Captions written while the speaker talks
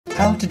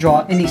How to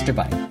draw an Easter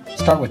bunny.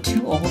 Start with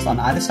 2 ovals on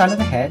either side of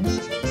the head,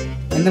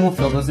 and then we'll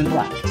fill those in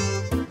black.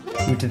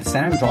 Move to the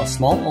center and draw a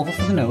small oval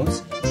for the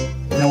nose,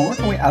 and then we'll work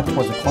our way out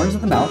towards the corners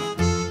of the mouth,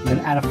 and then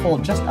add a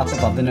fold just up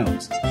above the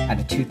nose. Add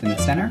a tooth in the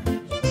center,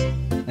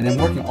 and then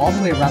working all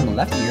the way around the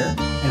left ear,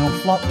 and it'll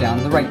flop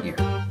down the right ear.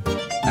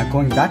 Now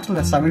going back to the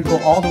left side, we're going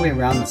to go all the way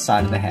around the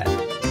side of the head.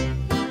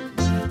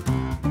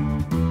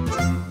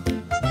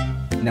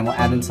 And then we'll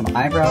add in some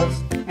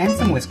eyebrows and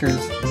some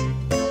whiskers.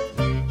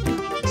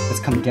 Let's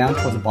come down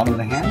towards the bottom of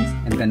the hands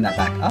and bend that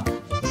back up.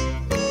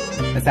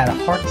 Let's add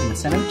a heart in the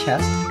center of the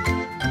chest,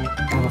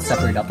 and we'll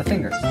separate out the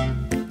fingers.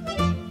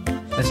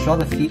 Let's draw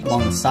the feet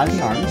along the side of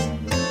the arms,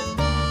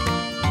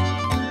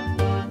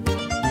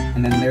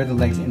 and then there are the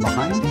legs in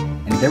behind,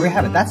 and there we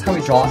have it. That's how we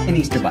draw an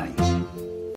Easter bunny.